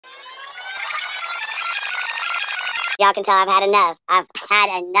Y'all can tell I've had enough. I've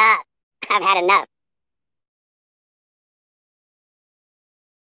had enough. I've had enough.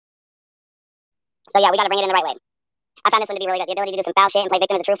 So yeah, we got to bring it in the right way. I found this one to be really good. The ability to do some foul shit and play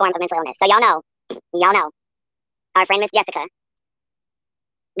victim is a true form of mental illness. So y'all know, our friend Miss Jessica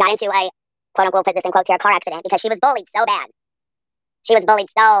got into a quote unquote, put this in quotes here, a car accident because she was bullied so bad. She was bullied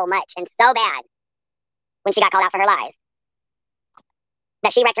so much and so bad when she got called out for her lies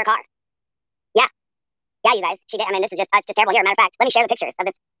that she wrecked her car. Yeah, yeah, you guys. She did. I mean, this is just it's just terrible. Here, matter of fact, let me share the pictures of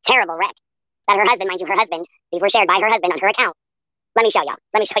this terrible wreck that her husband, mind you, her husband. These were shared by her husband on her account. Let me show y'all.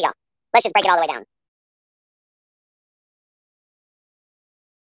 Let me show y'all. Let's just break it all the way down.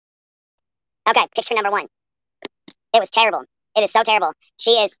 Okay, picture number one. It was terrible. It is so terrible.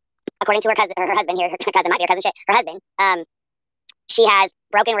 She is, according to her cousin, her husband here, her cousin might be her cousin shit, her husband, she has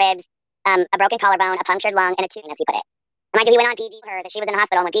broken ribs, a broken collarbone, a punctured lung, and a tooth, as he put it. And mind you, he went on PG with her that she was in the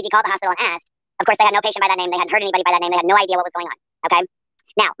hospital. When PG called the hospital and asked, of course, they had no patient by that name. They hadn't heard anybody by that name. They had no idea what was going on. Okay?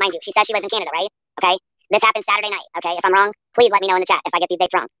 Now, mind you, she says she lives in Canada, right? Okay? This happened Saturday night. Okay? If I'm wrong, please let me know in the chat if I get these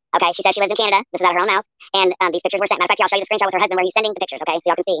dates wrong. Okay? She says she lives in Canada. This is out of her own mouth. And these pictures were sent. Matter of fact, I'll show you the screenshot with her husband where he's sending the pictures. Okay? So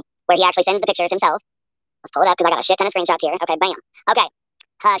y'all can see where he actually sends the pictures himself. Let's pull it up because I got a shit ton of screenshots here. Okay, bam. Okay.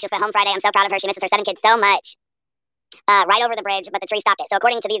 She was at home Friday. I'm so proud of her. She misses her 7 kids so much. Right over the bridge, but the tree stopped it. So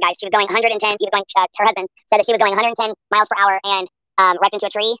according to these guys, she was going 110. He was going. Her husband said that she was going 110 miles per hour and wrecked into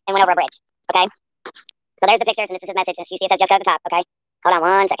a tree and went over a bridge. Okay. So there's the pictures, and this is his message. You see it says Jessica at the top. Okay. Hold on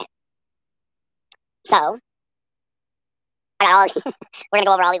 1 second. So I got all. We're gonna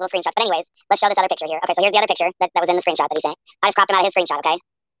go over all these little screenshots. But anyways, let's show this other picture here. Okay. So here's the other picture that was in the screenshot that he sent. I just cropped him out of his screenshot. Okay.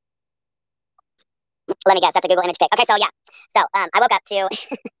 Let me guess. That's a Google image pic. Okay. So yeah. So I woke up to.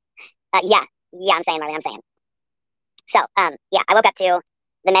 Yeah. I'm saying, Marley. I'm saying. So, yeah, I woke up to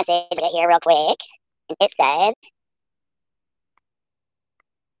the message here real quick. And it said,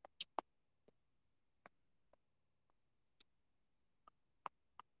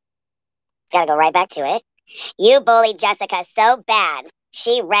 gotta go right back to it. You bullied Jessica so bad,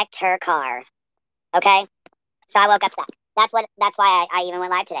 she wrecked her car. Okay? So I woke up to that. That's why I even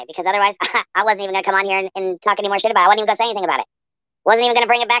went live today, because otherwise I wasn't even gonna come on here and talk any more shit about it. I wasn't even gonna say anything about it. Wasn't even gonna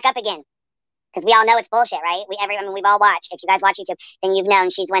bring it back up again. Because we all know it's bullshit, right? We've all watched. If you guys watch YouTube, then you've known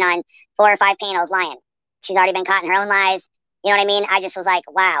she's went on 4 or 5 panels lying. She's already been caught in her own lies. You know what I mean? I just was like,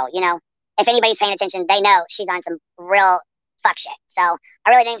 wow, if anybody's paying attention, they know she's on some real fuck shit. So I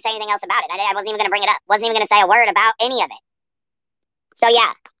really didn't say anything else about it. I wasn't even going to bring it up. Wasn't even going to say a word about any of it. So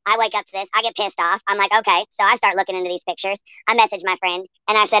yeah, I wake up to this. I get pissed off. I'm like, okay. So I start looking into these pictures. I message my friend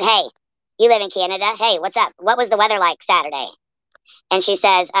and I said, hey, you live in Canada. Hey, what's up? What was the weather like Saturday? And she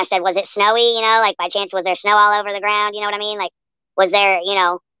says, I said, was it snowy? Like by chance, was there snow all over the ground? You know what I mean? Like, was there,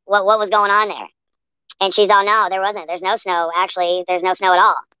 what was going on there? And she's all, no, there wasn't. There's no snow. Actually, there's no snow at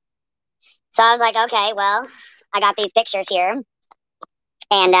all. So I was like, okay, well, I got these pictures here.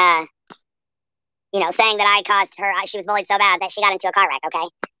 And, saying that I caused her, she was bullied so bad that she got into a car wreck, okay?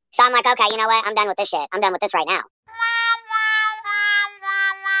 So I'm like, okay, you know what? I'm done with this shit. I'm done with this right now.